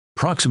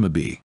Proxima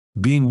b,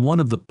 being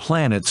one of the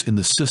planets in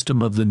the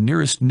system of the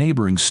nearest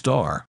neighboring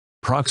star,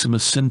 Proxima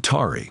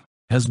Centauri,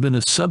 has been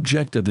a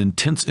subject of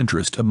intense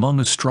interest among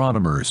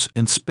astronomers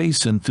and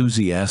space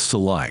enthusiasts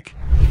alike.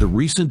 The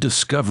recent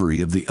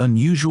discovery of the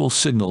unusual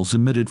signals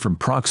emitted from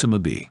Proxima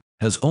b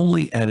has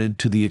only added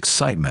to the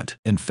excitement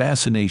and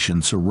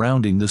fascination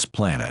surrounding this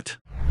planet.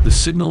 The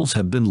signals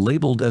have been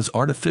labeled as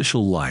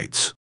artificial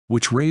lights,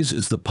 which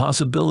raises the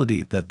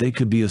possibility that they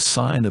could be a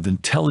sign of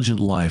intelligent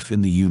life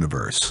in the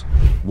universe.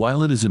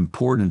 While it is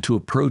important to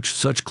approach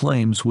such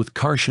claims with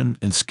caution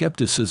and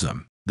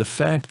skepticism, the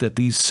fact that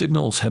these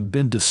signals have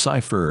been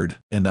deciphered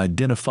and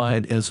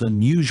identified as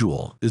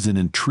unusual is an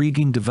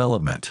intriguing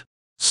development.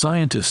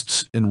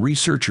 Scientists and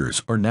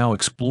researchers are now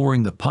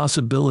exploring the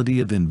possibility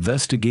of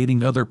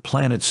investigating other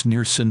planets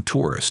near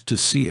Centaurus to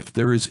see if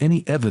there is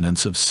any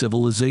evidence of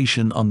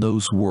civilization on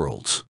those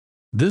worlds.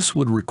 This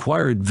would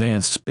require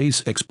advanced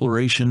space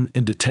exploration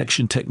and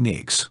detection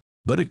techniques,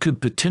 but it could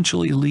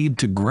potentially lead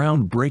to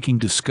groundbreaking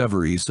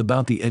discoveries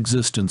about the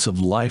existence of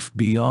life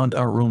beyond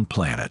our own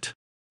planet.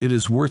 It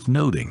is worth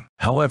noting,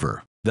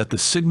 however, that the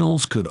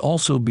signals could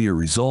also be a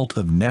result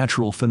of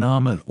natural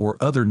phenomena or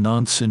other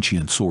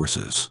non-sentient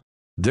sources.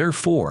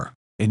 Therefore,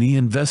 any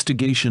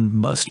investigation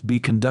must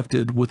be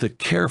conducted with a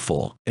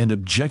careful and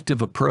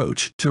objective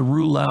approach to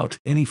rule out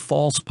any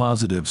false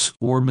positives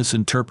or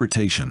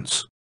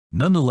misinterpretations.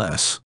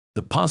 Nonetheless,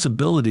 the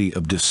possibility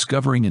of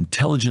discovering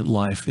intelligent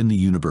life in the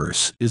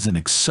universe is an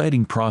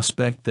exciting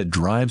prospect that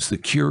drives the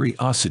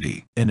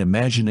curiosity and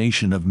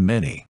imagination of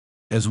many.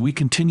 As we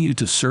continue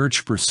to search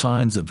for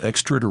signs of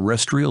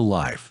extraterrestrial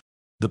life,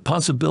 the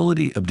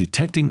possibility of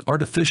detecting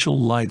artificial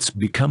lights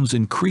becomes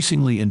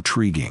increasingly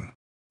intriguing.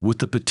 With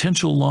the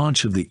potential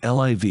launch of the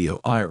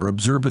LIVOI or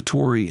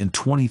observatory in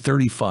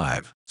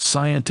 2035,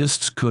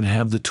 scientists could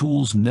have the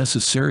tools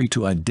necessary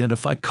to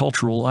identify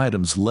cultural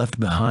items left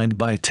behind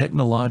by a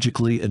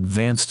technologically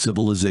advanced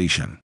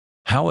civilization.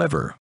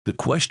 However, the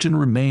question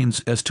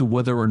remains as to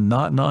whether or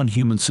not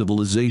non-human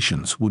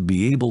civilizations would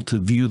be able to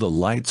view the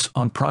lights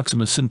on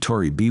Proxima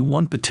Centauri b.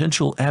 One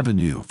potential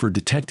avenue for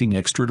detecting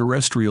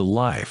extraterrestrial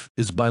life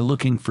is by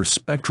looking for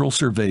spectral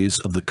surveys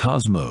of the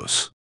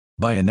cosmos.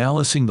 By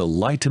analyzing the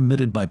light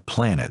emitted by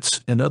planets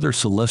and other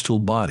celestial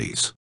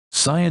bodies,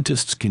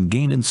 scientists can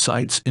gain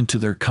insights into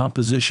their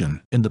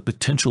composition and the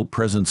potential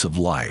presence of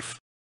life.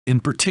 In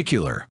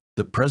particular,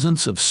 the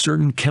presence of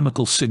certain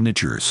chemical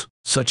signatures,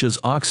 such as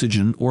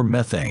oxygen or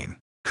methane,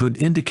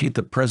 could indicate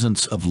the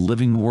presence of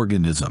living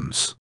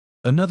organisms.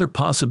 Another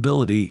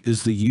possibility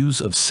is the use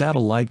of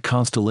satellite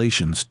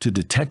constellations to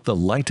detect the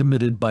light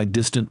emitted by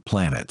distant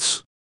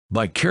planets.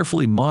 By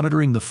carefully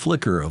monitoring the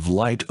flicker of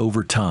light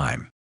over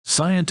time,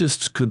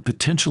 scientists could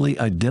potentially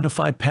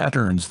identify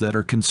patterns that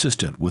are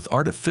consistent with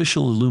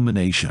artificial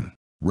illumination,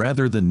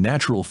 rather than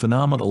natural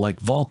phenomena like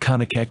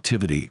volcanic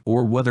activity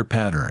or weather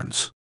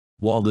patterns.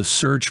 While the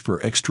search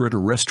for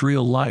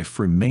extraterrestrial life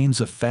remains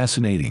a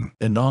fascinating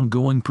and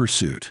ongoing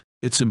pursuit,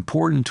 it's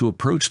important to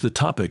approach the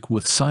topic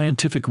with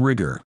scientific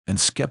rigor and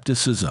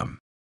skepticism.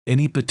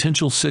 Any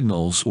potential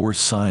signals or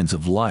signs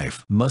of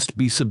life must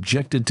be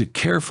subjected to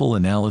careful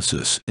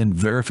analysis and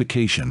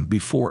verification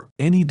before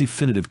any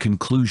definitive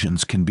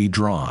conclusions can be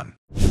drawn.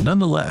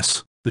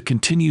 Nonetheless, the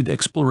continued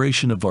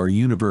exploration of our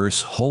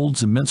universe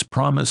holds immense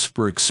promise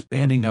for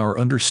expanding our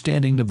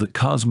understanding of the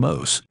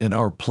cosmos and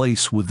our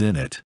place within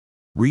it.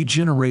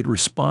 Regenerate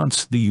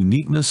response. The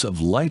uniqueness of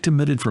light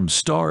emitted from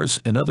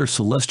stars and other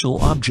celestial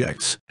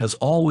objects has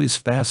always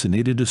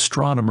fascinated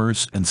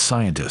astronomers and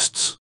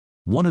scientists.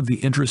 One of the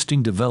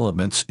interesting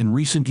developments in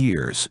recent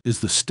years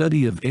is the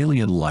study of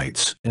alien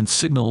lights and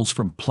signals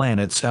from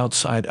planets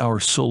outside our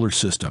solar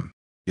system.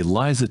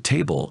 Eliza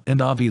Table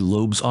and Avi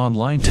Loeb's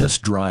online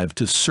test drive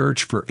to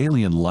search for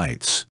alien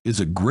lights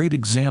is a great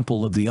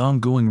example of the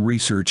ongoing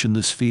research in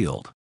this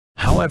field.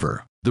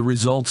 However, the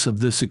results of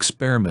this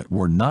experiment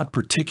were not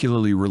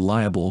particularly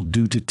reliable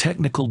due to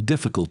technical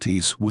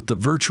difficulties with the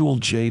virtual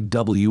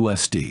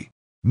JWST.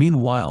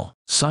 Meanwhile,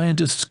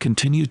 scientists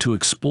continue to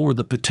explore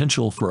the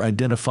potential for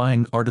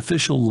identifying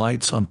artificial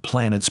lights on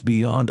planets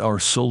beyond our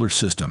solar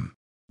system.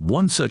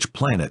 One such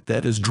planet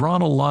that has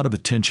drawn a lot of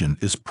attention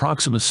is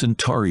Proxima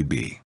Centauri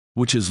b,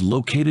 which is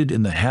located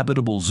in the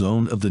habitable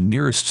zone of the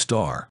nearest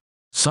star.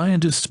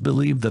 Scientists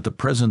believe that the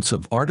presence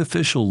of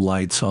artificial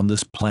lights on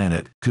this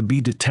planet could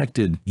be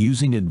detected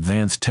using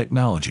advanced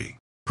technology,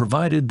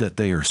 provided that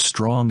they are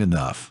strong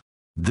enough.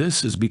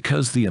 This is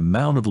because the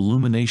amount of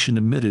illumination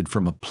emitted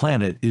from a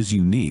planet is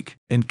unique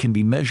and can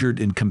be measured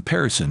in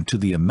comparison to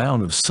the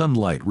amount of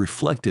sunlight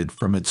reflected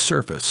from its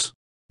surface.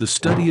 The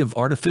study of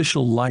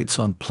artificial lights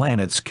on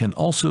planets can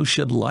also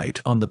shed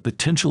light on the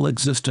potential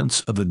existence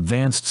of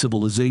advanced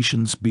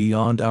civilizations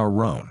beyond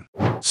our own.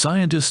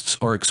 Scientists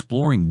are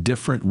exploring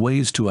different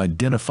ways to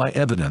identify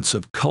evidence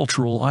of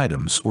cultural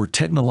items or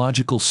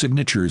technological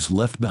signatures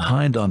left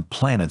behind on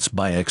planets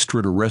by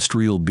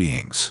extraterrestrial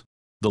beings.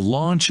 The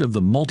launch of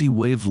the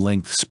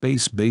multi-wavelength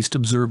space-based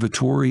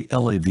observatory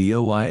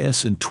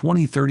LIVOIS in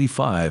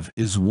 2035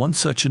 is one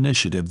such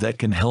initiative that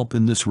can help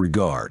in this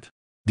regard.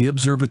 The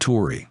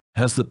observatory,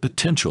 has the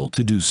potential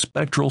to do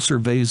spectral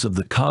surveys of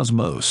the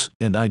cosmos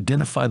and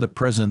identify the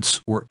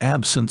presence or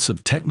absence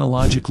of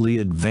technologically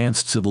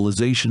advanced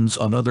civilizations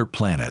on other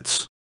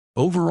planets.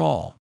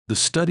 Overall, the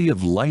study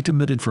of light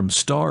emitted from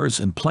stars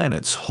and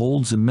planets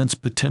holds immense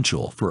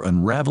potential for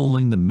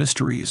unraveling the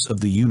mysteries of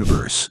the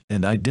universe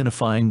and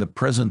identifying the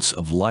presence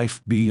of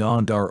life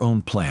beyond our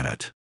own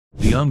planet.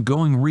 The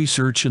ongoing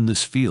research in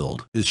this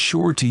field is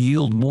sure to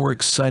yield more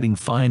exciting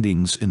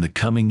findings in the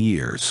coming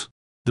years.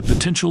 The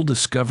potential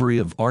discovery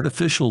of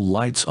artificial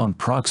lights on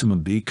Proxima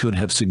b could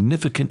have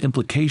significant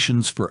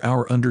implications for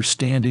our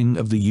understanding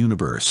of the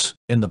universe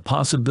and the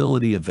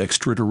possibility of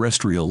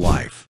extraterrestrial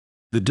life.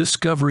 The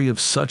discovery of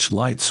such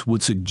lights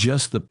would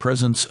suggest the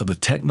presence of a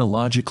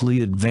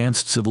technologically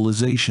advanced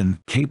civilization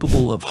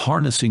capable of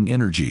harnessing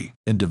energy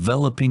and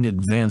developing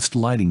advanced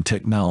lighting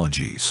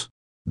technologies.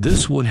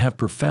 This would have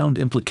profound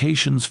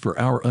implications for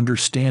our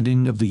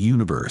understanding of the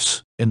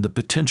universe and the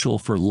potential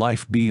for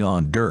life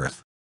beyond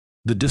Earth.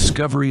 The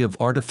discovery of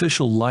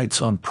artificial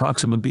lights on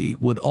Proxima b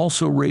would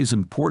also raise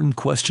important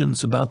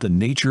questions about the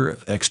nature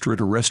of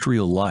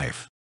extraterrestrial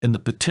life and the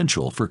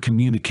potential for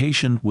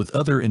communication with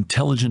other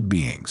intelligent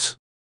beings.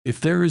 If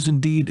there is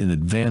indeed an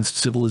advanced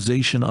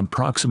civilization on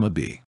Proxima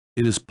b,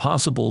 it is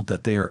possible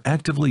that they are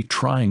actively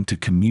trying to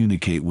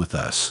communicate with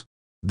us.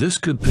 This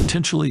could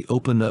potentially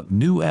open up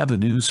new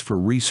avenues for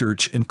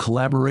research and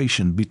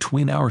collaboration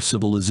between our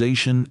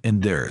civilization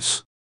and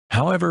theirs.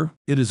 However,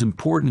 it is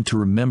important to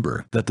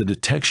remember that the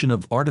detection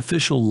of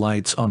artificial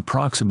lights on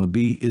Proxima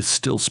b is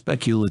still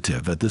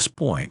speculative at this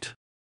point,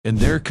 and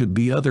there could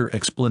be other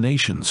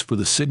explanations for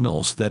the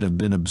signals that have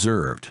been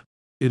observed.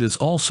 It is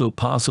also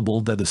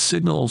possible that the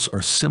signals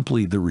are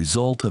simply the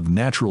result of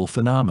natural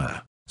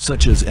phenomena,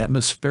 such as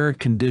atmospheric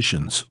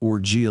conditions or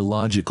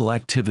geological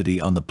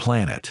activity on the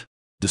planet.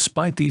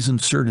 Despite these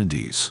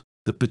uncertainties,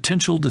 the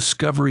potential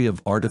discovery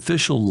of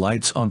artificial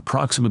lights on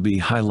Proxima b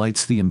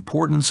highlights the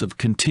importance of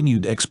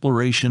continued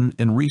exploration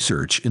and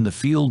research in the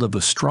field of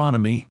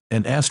astronomy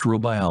and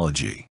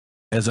astrobiology.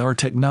 As our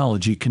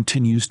technology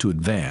continues to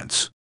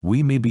advance,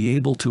 we may be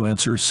able to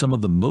answer some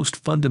of the most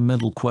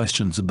fundamental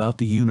questions about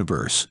the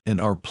universe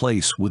and our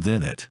place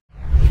within it.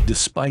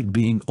 Despite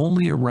being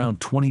only around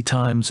 20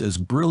 times as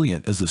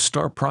brilliant as the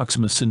star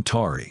Proxima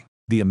Centauri,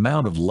 the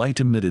amount of light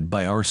emitted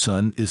by our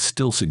Sun is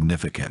still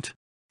significant.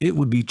 It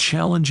would be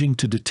challenging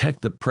to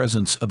detect the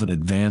presence of an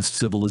advanced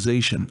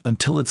civilization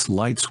until its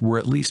lights were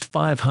at least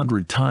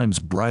 500 times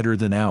brighter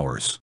than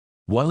ours.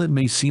 While it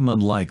may seem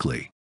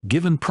unlikely,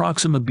 given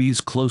Proxima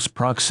b's close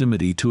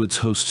proximity to its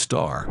host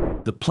star,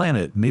 the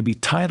planet may be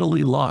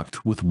tidally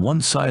locked with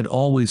one side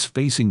always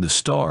facing the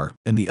star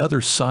and the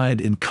other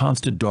side in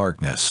constant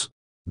darkness.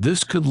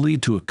 This could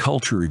lead to a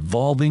culture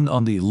evolving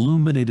on the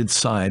illuminated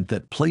side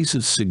that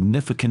places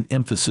significant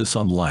emphasis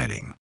on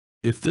lighting.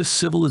 If this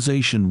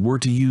civilization were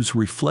to use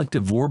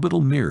reflective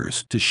orbital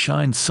mirrors to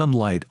shine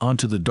sunlight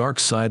onto the dark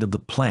side of the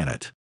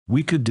planet,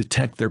 we could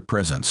detect their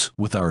presence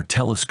with our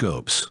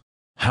telescopes.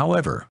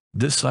 However,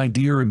 this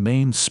idea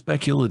remains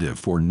speculative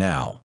for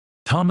now.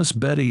 Thomas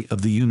Betty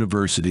of the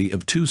University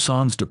of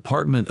Tucson's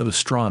Department of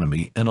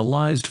Astronomy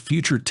analyzed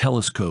future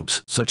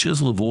telescopes such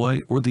as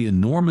Lavoie or the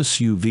enormous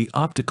UV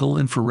optical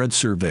infrared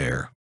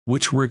surveyor,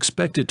 which were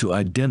expected to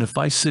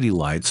identify city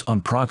lights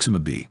on Proxima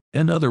b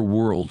and other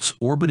worlds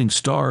orbiting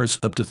stars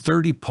up to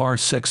 30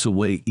 parsecs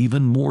away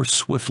even more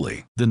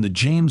swiftly than the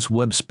James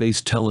Webb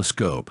Space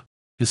Telescope.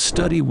 His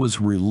study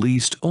was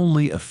released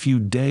only a few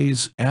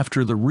days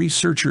after the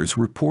researchers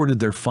reported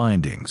their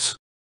findings.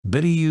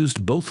 Betty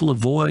used both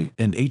Lavoie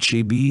and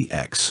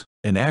HABX,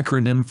 an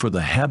acronym for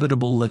the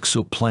Habitable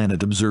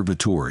Exoplanet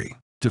Observatory,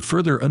 to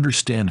further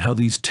understand how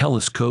these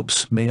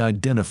telescopes may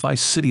identify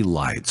city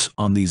lights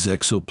on these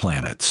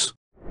exoplanets.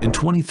 In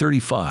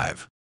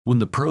 2035, when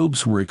the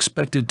probes were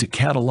expected to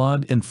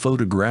catalog and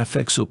photograph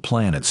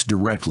exoplanets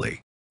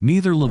directly,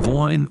 neither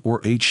Lavoie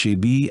or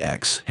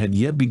HABX had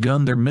yet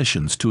begun their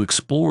missions to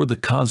explore the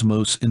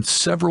cosmos in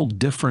several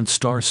different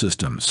star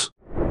systems.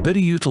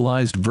 Betty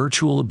utilized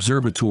virtual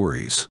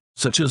observatories,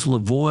 such as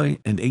Lavoie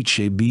and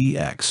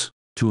HABX,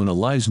 to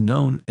analyze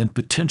known and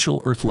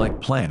potential Earth-like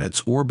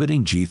planets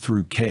orbiting G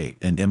through K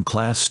and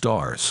M-class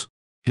stars.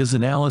 His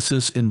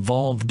analysis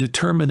involved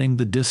determining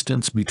the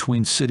distance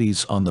between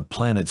cities on the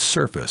planet's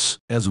surface,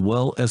 as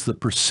well as the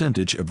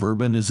percentage of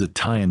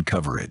urbanization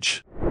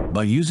coverage.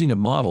 By using a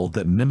model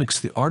that mimics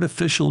the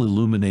artificial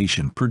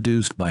illumination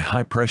produced by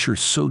high-pressure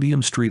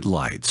sodium street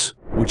lights,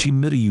 which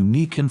emit a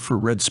unique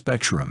infrared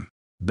spectrum,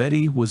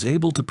 Betty was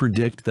able to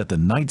predict that the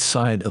night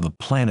side of a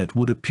planet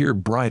would appear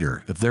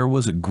brighter if there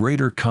was a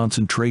greater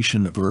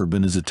concentration of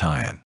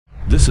urbanization.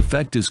 This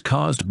effect is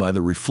caused by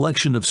the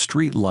reflection of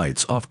street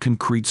lights off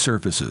concrete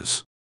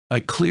surfaces.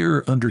 A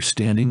clearer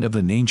understanding of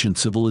an ancient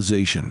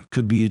civilization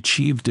could be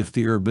achieved if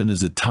the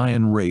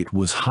urbanization rate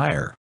was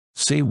higher,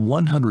 say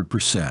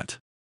 100%.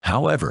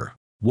 However,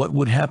 what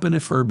would happen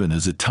if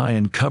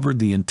urbanization covered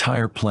the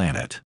entire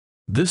planet?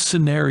 This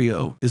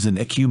scenario is an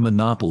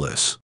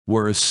ecumenopolis,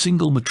 where a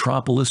single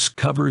metropolis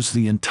covers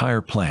the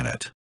entire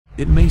planet.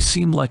 It may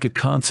seem like a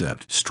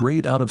concept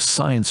straight out of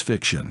science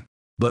fiction,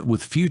 But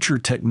with future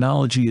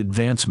technology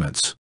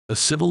advancements, a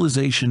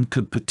civilization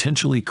could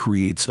potentially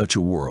create such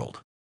a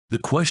world. The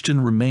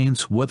question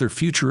remains whether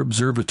future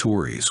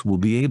observatories will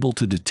be able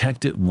to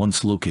detect it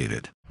once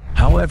located.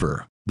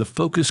 However, the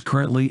focus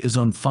currently is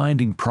on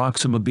finding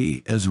Proxima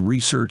b, as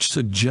research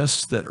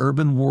suggests that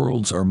urban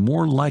worlds are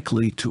more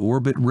likely to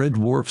orbit red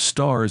dwarf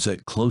stars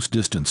at close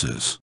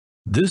distances.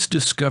 This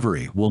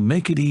discovery will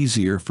make it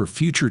easier for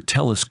future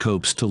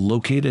telescopes to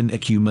locate an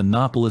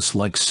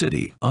Ecumenopolis-like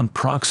city on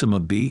Proxima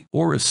b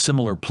or a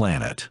similar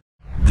planet.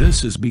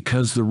 This is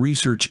because the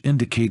research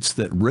indicates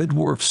that red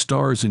dwarf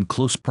stars in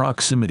close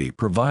proximity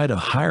provide a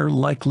higher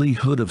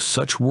likelihood of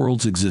such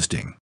worlds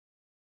existing.